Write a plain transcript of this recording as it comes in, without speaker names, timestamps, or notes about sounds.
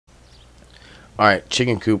Alright,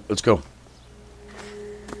 chicken coop. Let's go.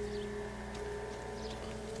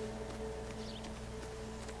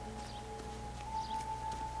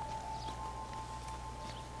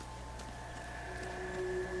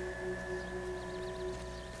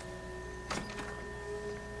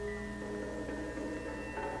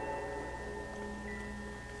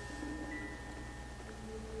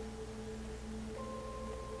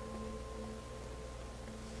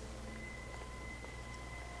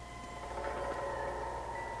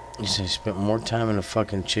 You said you spent more time in a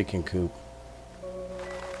fucking chicken coop.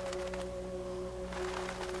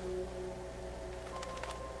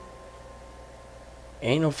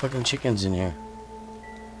 Ain't no fucking chickens in here.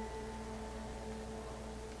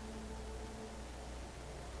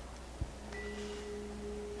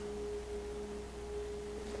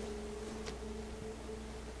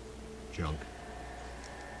 Junk.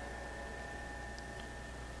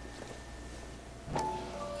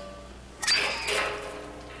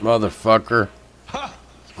 Motherfucker. Ha!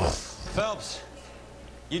 Phelps,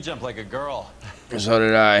 you jump like a girl. So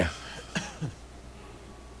did I.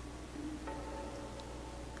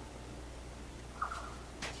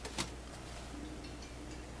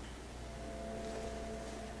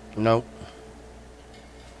 Nope.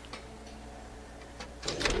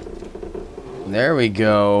 There we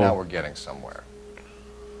go. Now we're getting somewhere.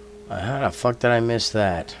 How the fuck did I miss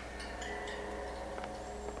that?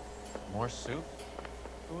 More soup?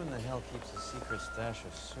 Who in the hell keeps a secret stash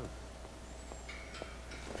of soup?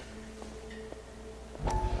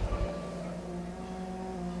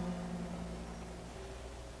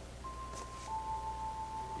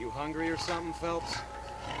 You hungry or something, Phelps?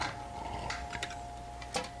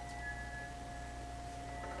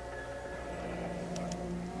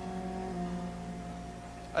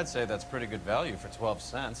 I'd say that's pretty good value for 12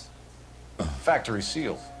 cents. Factory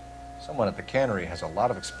sealed. Someone at the cannery has a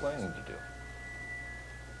lot of explaining to do.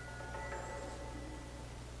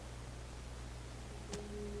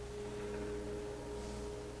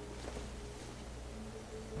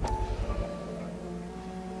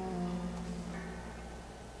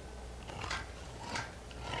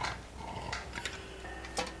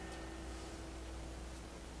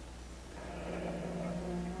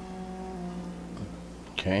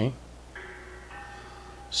 Okay.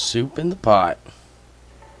 Soup in the pot.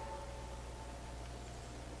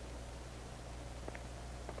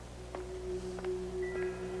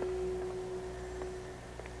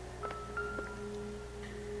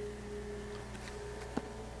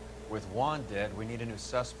 With Juan dead, we need a new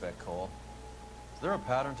suspect, Cole. Is there a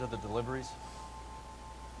pattern to the deliveries?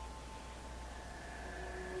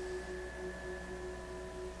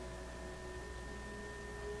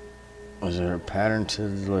 Was there a pattern to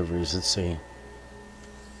the deliveries? Let's see.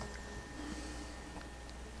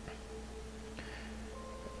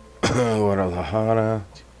 Guadalajara.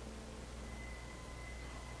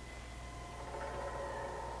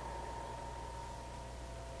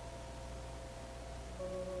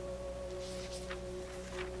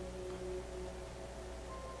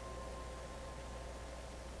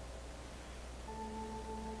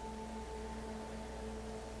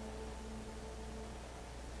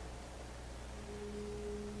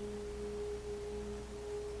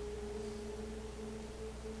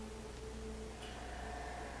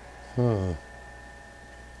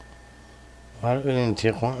 Why do we in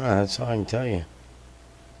Tijuana? That's all I can tell you.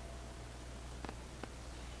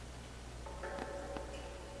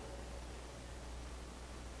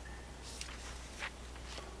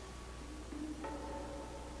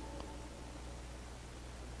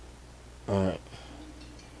 Alright.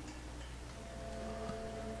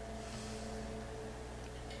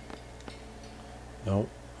 Nope.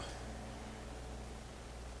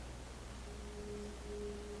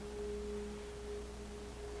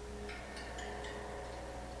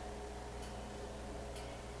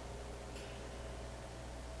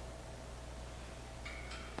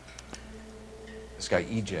 This guy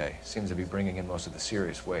EJ seems to be bringing in most of the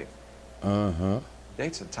serious weight.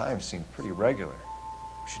 Dates and times seem pretty regular.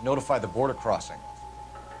 We should notify the border crossing.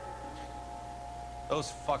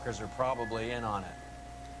 Those fuckers are probably in on it.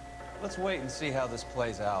 Let's wait and see how this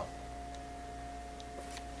plays out.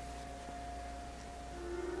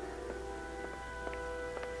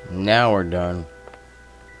 Now we're done.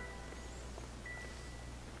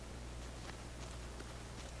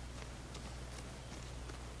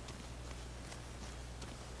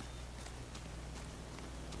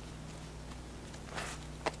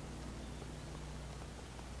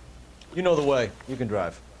 You know the way. You can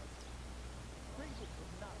drive.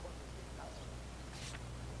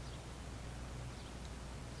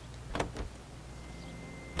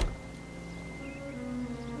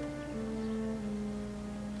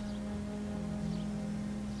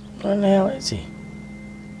 Where the hell is he?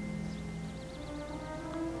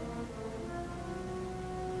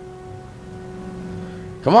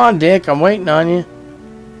 Come on, Dick. I'm waiting on you.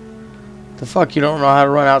 The fuck, you don't know how to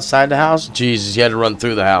run outside the house? Jesus, you had to run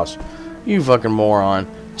through the house. You fucking moron.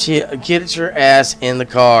 Get your ass in the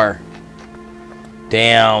car.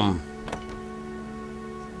 Damn.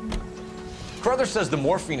 Carruthers says the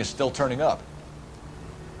morphine is still turning up.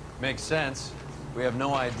 Makes sense. We have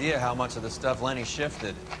no idea how much of the stuff Lenny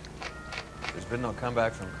shifted. There's been no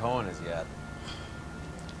comeback from Cohen as yet.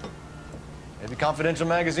 Maybe Confidential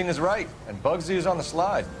magazine is right, and Bugsy is on the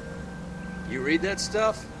slide. You read that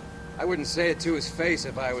stuff? I wouldn't say it to his face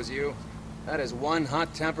if I was you. That is one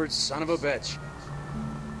hot-tempered son of a bitch.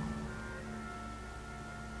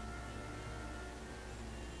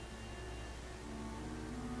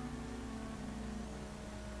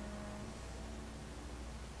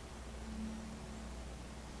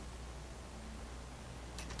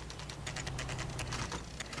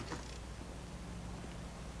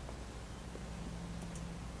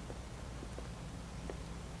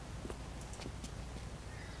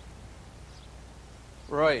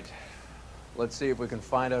 Right. Let's see if we can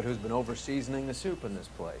find out who's been over-seasoning the soup in this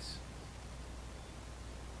place.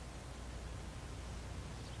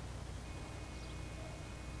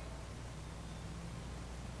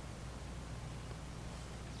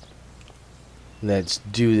 Let's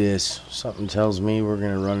do this. Something tells me we're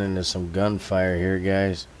gonna run into some gunfire here,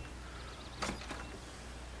 guys.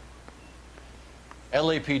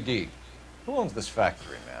 LAPD. Who owns this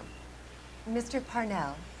factory, ma'am? Mr.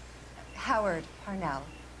 Parnell. Howard Parnell.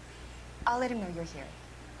 I'll let him know you're here.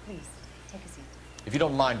 Please, take a seat. If you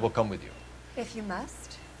don't mind, we'll come with you. If you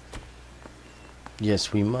must.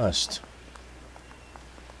 Yes, we must.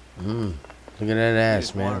 Look at that ass, You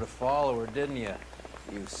just man. wanted to follow her, didn't you?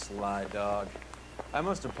 You sly dog. I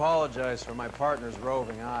must apologize for my partner's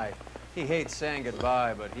roving eye. He hates saying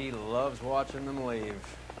goodbye, but he loves watching them leave.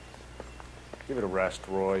 Give it a rest,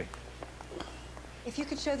 Roy. If you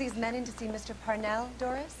could show these men in to see Mr. Parnell,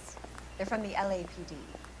 Doris. They're from the LAPD.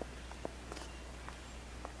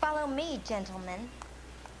 Follow me, gentlemen.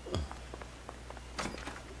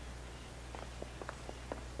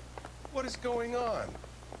 What is going on?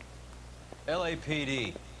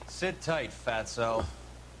 LAPD, sit tight, fatso.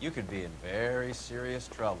 You could be in very serious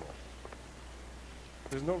trouble.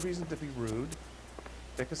 There's no reason to be rude.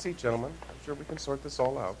 Take a seat, gentlemen. I'm sure we can sort this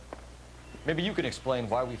all out. Maybe you can explain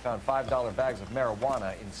why we found $5 bags of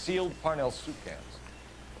marijuana in sealed Parnell soup cans.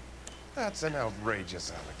 That's an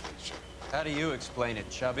outrageous allegation. How do you explain it,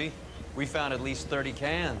 Chubby? We found at least 30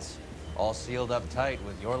 cans, all sealed up tight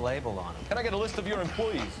with your label on them. Can I get a list of your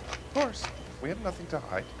employees? Of course. We have nothing to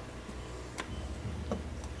hide.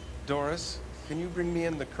 Doris, can you bring me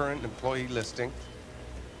in the current employee listing?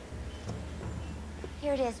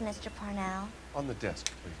 Here it is, Mr. Parnell. On the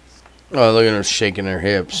desk, please. Oh, look at her shaking her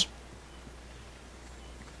hips.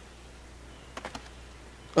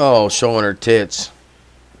 Oh, showing her tits.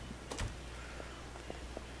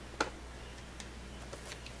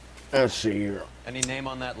 Let's see here. Any name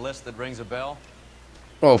on that list that rings a bell?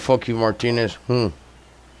 Oh, fuck you, Martinez.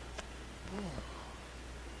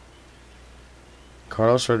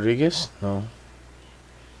 Carlos Rodriguez? No.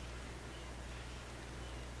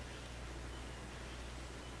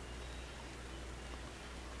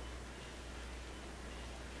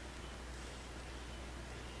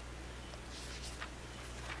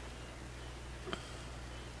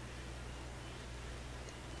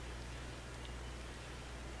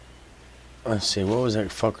 Let's see, what was that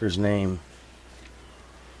fucker's name?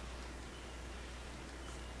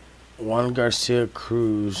 Juan Garcia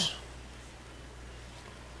Cruz.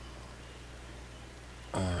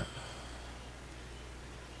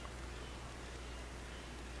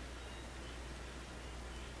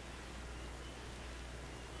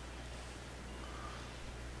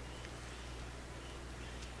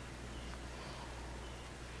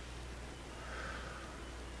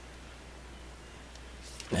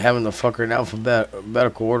 Having the fucker in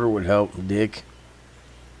alphabetical order would help, Dick.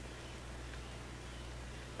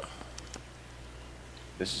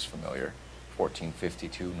 This is familiar.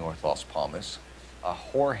 1452 North Las Palmas. A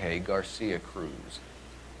Jorge Garcia Cruz.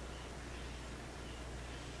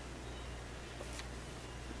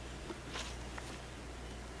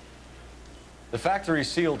 The factory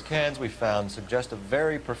sealed cans we found suggest a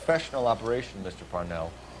very professional operation, Mr.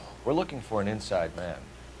 Parnell. We're looking for an inside man.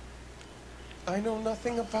 I know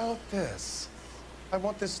nothing about this. I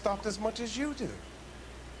want this stopped as much as you do.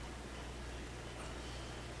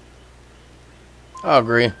 I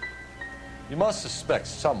agree. You must suspect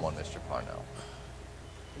someone, Mr. Parnell.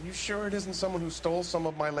 Are you sure it isn't someone who stole some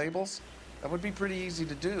of my labels? That would be pretty easy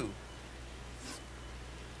to do.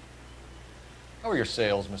 How are your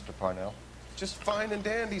sales, Mr. Parnell? Just fine and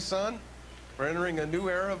dandy, son. We're entering a new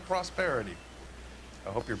era of prosperity. I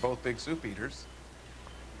hope you're both big soup eaters.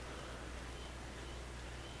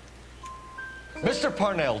 Mr.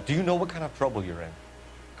 Parnell, do you know what kind of trouble you're in?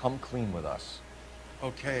 Come clean with us.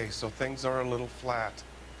 Okay, so things are a little flat.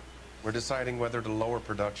 We're deciding whether to lower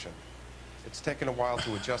production. It's taken a while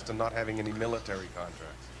to adjust to not having any military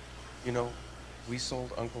contracts. You know, we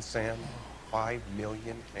sold Uncle Sam 5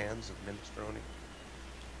 million cans of minestrone.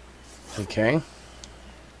 Okay.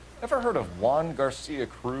 Ever heard of Juan Garcia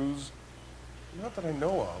Cruz? Not that I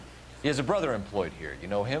know of. He has a brother employed here. You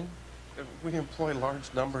know him? We employ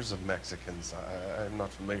large numbers of Mexicans. I'm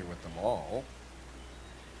not familiar with them all.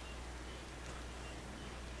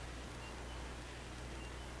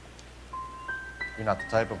 You're not the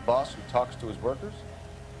type of boss who talks to his workers?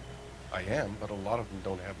 I am, but a lot of them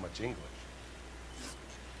don't have much English.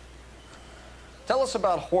 Tell us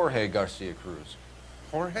about Jorge Garcia Cruz.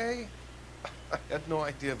 Jorge? I had no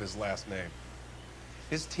idea of his last name.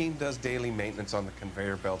 His team does daily maintenance on the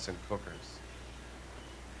conveyor belts and cookers.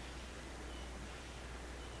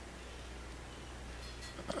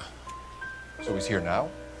 So he's here now?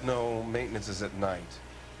 No, maintenance is at night.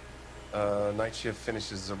 Night shift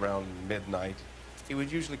finishes around midnight. He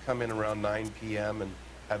would usually come in around 9 p.m. and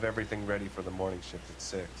have everything ready for the morning shift at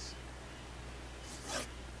 6.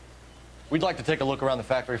 We'd like to take a look around the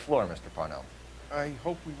factory floor, Mr. Parnell. I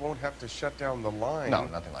hope we won't have to shut down the line. No,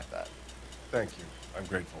 nothing like that. Thank you. I'm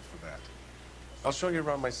grateful for that. I'll show you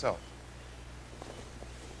around myself.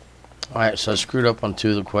 Alright, so I screwed up on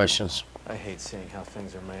 2 of the questions. I hate seeing how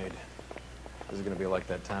things are made. This is gonna be like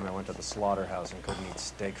that time I went to the slaughterhouse and couldn't eat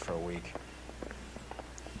steak for a week.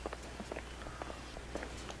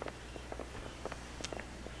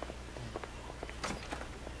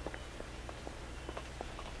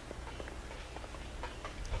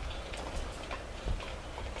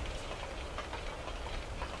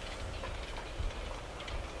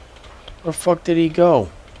 Where the fuck did he go?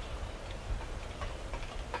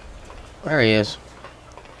 There he is.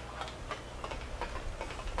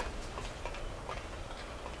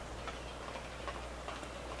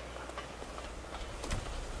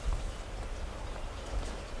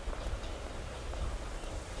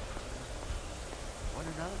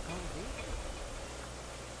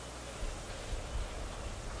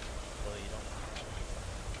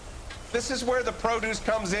 This is where the produce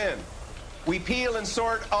comes in. We peel and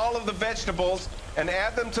sort all of the vegetables and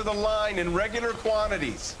add them to the line in regular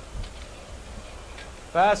quantities.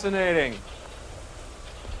 Fascinating.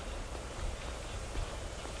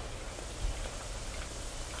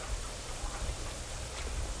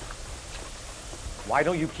 Why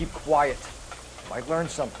don't you keep quiet? Might learn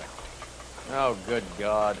something. Oh, good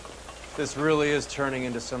God. This really is turning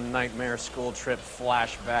into some nightmare school trip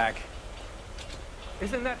flashback.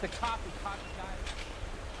 Isn't that the cop who caught the guy?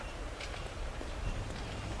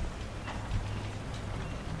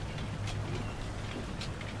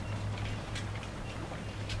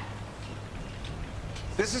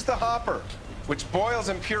 This is the hopper, which boils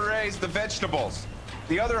and purees the vegetables.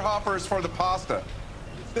 The other hopper is for the pasta.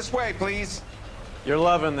 This way, please. You're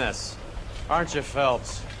loving this, aren't you,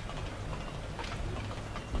 Phelps?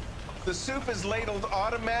 The soup is ladled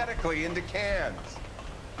automatically into cans.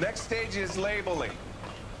 Next stage is labeling.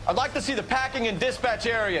 I'd like to see the packing and dispatch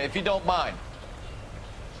area, if you don't mind.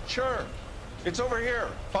 Sure. It's over here.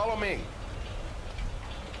 Follow me.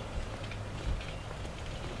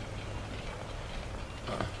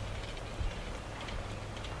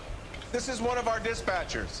 This is one of our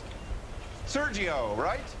dispatchers. Sergio,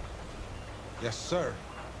 right? Yes, sir.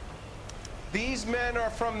 These men are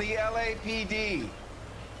from the LAPD.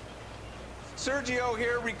 Sergio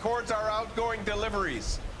here records our outgoing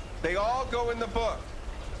deliveries. They all go in the book.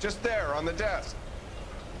 Just there on the desk.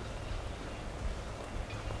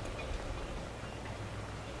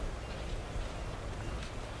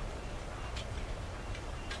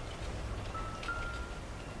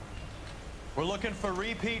 We're looking for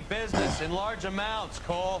repeat business in large amounts,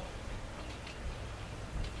 Cole.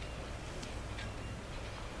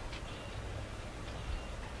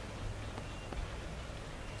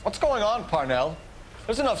 What's going on, Parnell?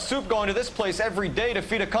 There's enough soup going to this place every day to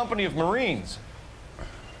feed a company of Marines.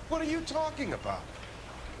 What are you talking about?